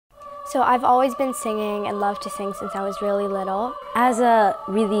So I've always been singing and loved to sing since I was really little. As a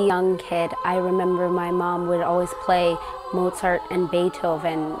really young kid, I remember my mom would always play Mozart and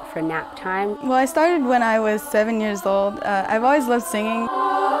Beethoven for nap time. Well, I started when I was 7 years old. I've always loved singing.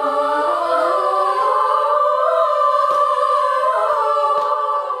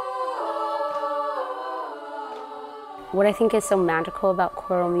 What I think is so magical about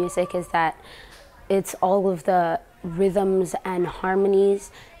choral music is that it's all of the rhythms and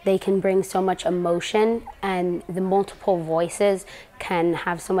harmonies. They can bring so much emotion, and the multiple voices can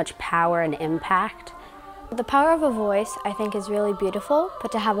have so much power and impact. The power of a voice, I think, is really beautiful,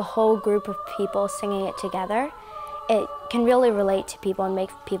 but to have a whole group of people singing it together, it can really relate to people and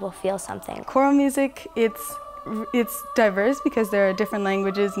make people feel something. Choral music, it's diverse because there are different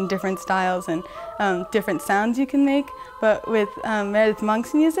languages and different styles and different sounds you can make. But with Meredith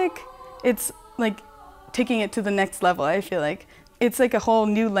Monk's music, it's like taking it to the next level, I feel like. It's like a whole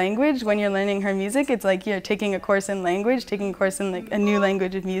new language. When you're learning her music, it's like you're taking a course in language, taking a course in like a new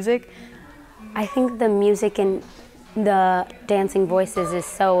language of music. I think the music and the dancing voices is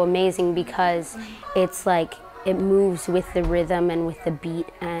so amazing because it's like it moves with the rhythm and with the beat,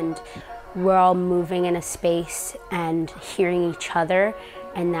 and we're all moving in a space and hearing each other,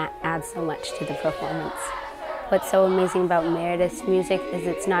 and that adds so much to the performance. What's so amazing about Meredith's music is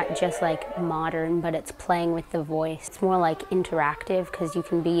it's not just like modern, but it's playing with the voice. It's more like interactive because you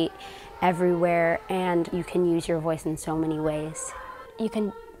can be everywhere and you can use your voice in so many ways. You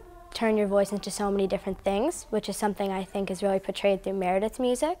can turn your voice into so many different things, which is something I think is really portrayed through Meredith's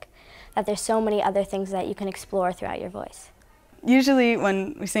music, that there's so many other things that you can explore throughout your voice. Usually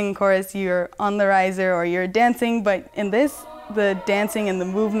when we sing in chorus, you're on the riser or you're dancing, but in this, the dancing and the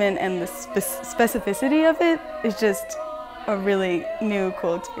movement and the specificity of it is just a really new,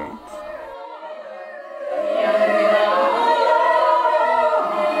 cool experience.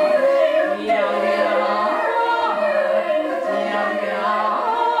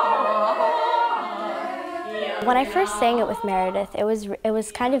 When I first sang it with Meredith, it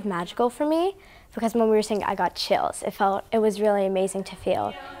was kind of magical for me because when we were singing, I got chills. It was really amazing to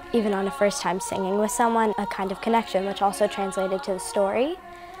feel, even on a first time singing with someone, a kind of connection, which also translated to the story.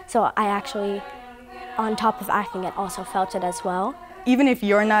 So I actually, on top of acting it, also felt it as well. Even if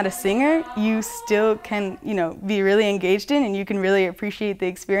you're not a singer, you still can, be really engaged in, and you can really appreciate the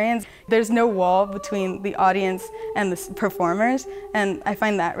experience. There's no wall between the audience and the performers, and I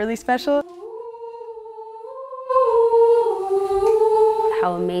find that really special.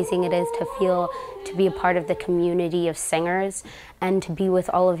 How amazing it is to be a part of the community of singers and to be with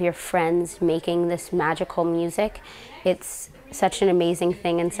all of your friends making this magical music. It's such an amazing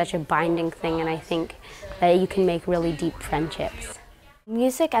thing and such a binding thing, and I think that you can make really deep friendships.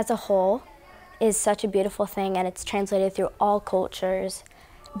 Music as a whole is such a beautiful thing, and it's translated through all cultures.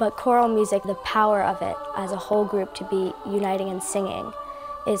 But choral music, the power of it as a whole group to be uniting and singing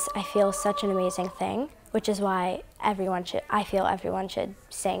is, I feel, such an amazing thing, which is why I feel everyone should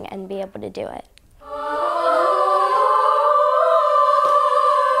sing and be able to do it.